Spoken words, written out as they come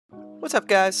What's up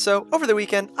guys? So, over the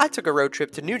weekend, I took a road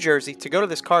trip to New Jersey to go to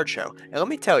this card show, and let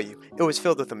me tell you, it was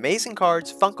filled with amazing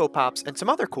cards, Funko Pops, and some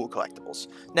other cool collectibles.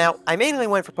 Now, I mainly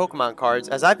went for Pokemon cards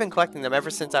as I've been collecting them ever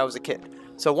since I was a kid.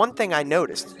 So one thing I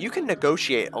noticed, you can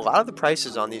negotiate a lot of the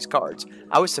prices on these cards.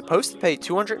 I was supposed to pay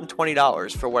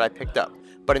 $220 for what I picked up,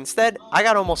 but instead, I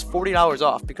got almost $40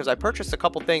 off because I purchased a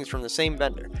couple things from the same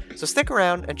vendor. So stick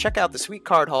around and check out the sweet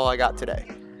card haul I got today.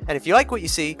 And if you like what you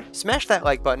see, smash that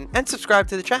like button and subscribe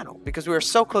to the channel because we are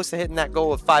so close to hitting that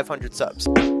goal of 500 subs.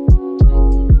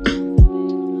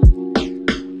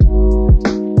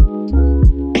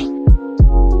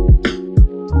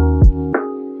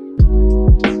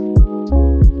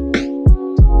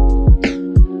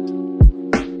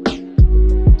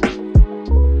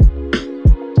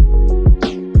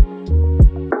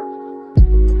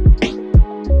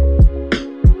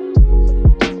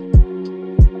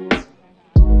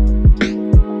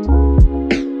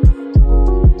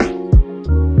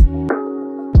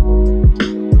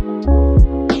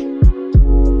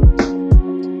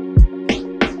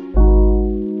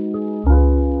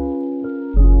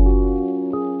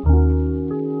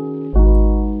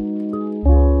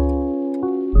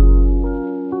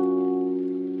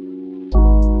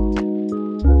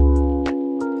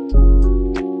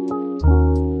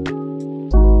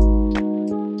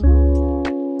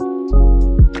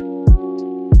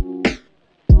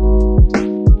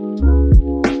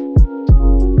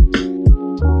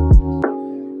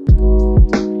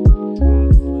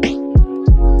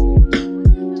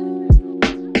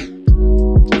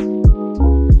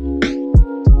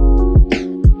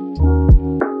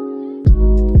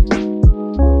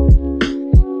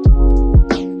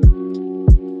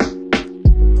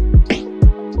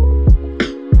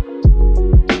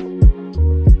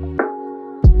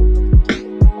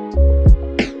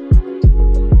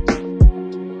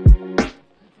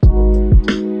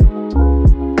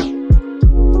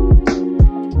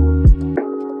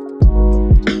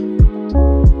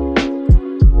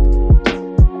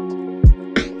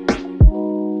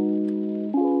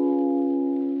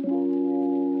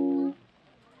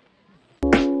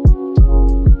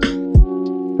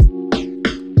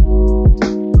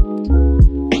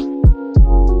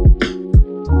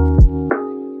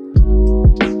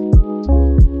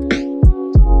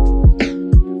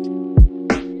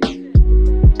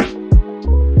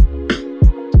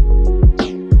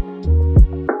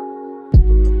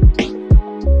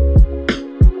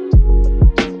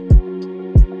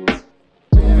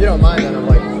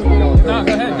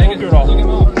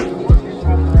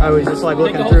 I was just like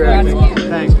looking through everything.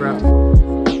 Thanks, bro.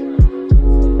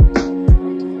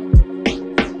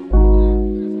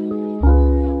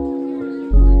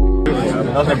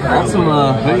 Awesome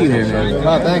hoodie there, man.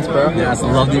 Oh, thanks, bro. Yeah,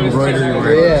 I love the embroidery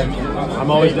work. Yeah. I'm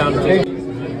always down to take.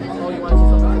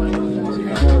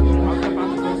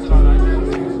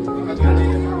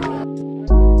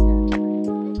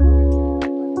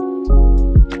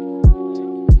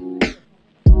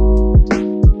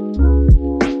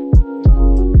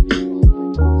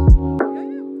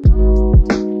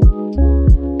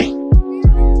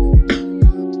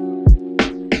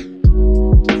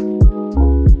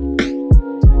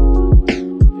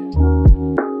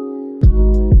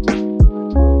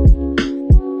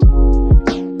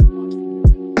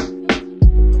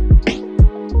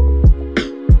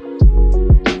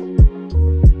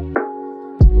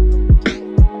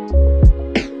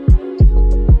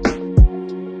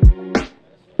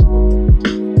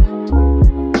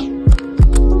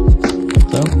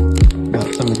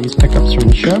 Got some of these pickups from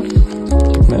the show.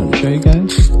 Take them out and show you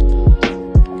guys.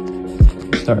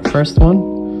 Start first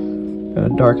one.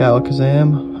 Got a Dark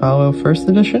Alakazam Hollow First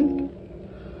Edition.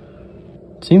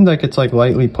 Seems like it's like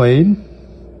lightly played.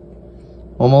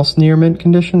 Almost near mint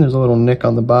condition. There's a little nick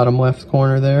on the bottom left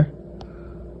corner there.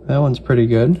 That one's pretty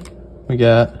good. We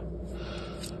got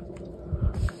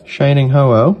Shining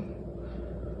Ho-Oh.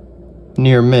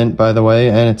 Near mint, by the way,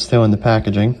 and it's still in the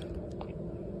packaging.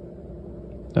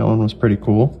 That one was pretty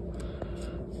cool.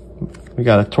 We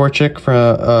got a Torchic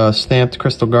from stamped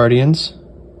Crystal Guardians,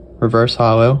 reverse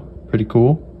hollow, pretty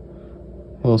cool.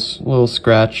 Little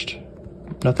scratched,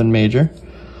 nothing major.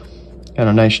 Got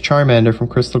a nice Charmander from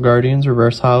Crystal Guardians,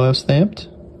 reverse hollow stamped.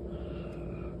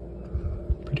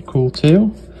 Pretty cool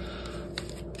too.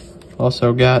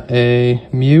 Also got a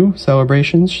Mew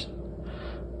Celebrations,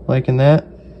 liking that.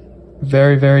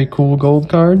 Very, very cool gold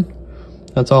card.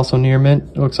 That's also near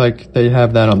mint. It looks like they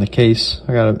have that on the case.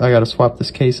 I gotta swap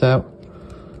this case out.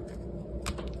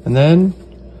 And then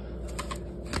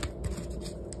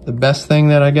the best thing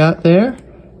that I got there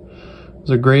was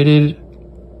a graded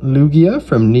Lugia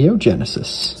from Neo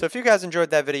Genesis. So if you guys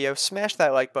enjoyed that video, smash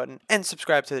that like button and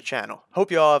subscribe to the channel.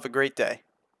 Hope you all have a great day.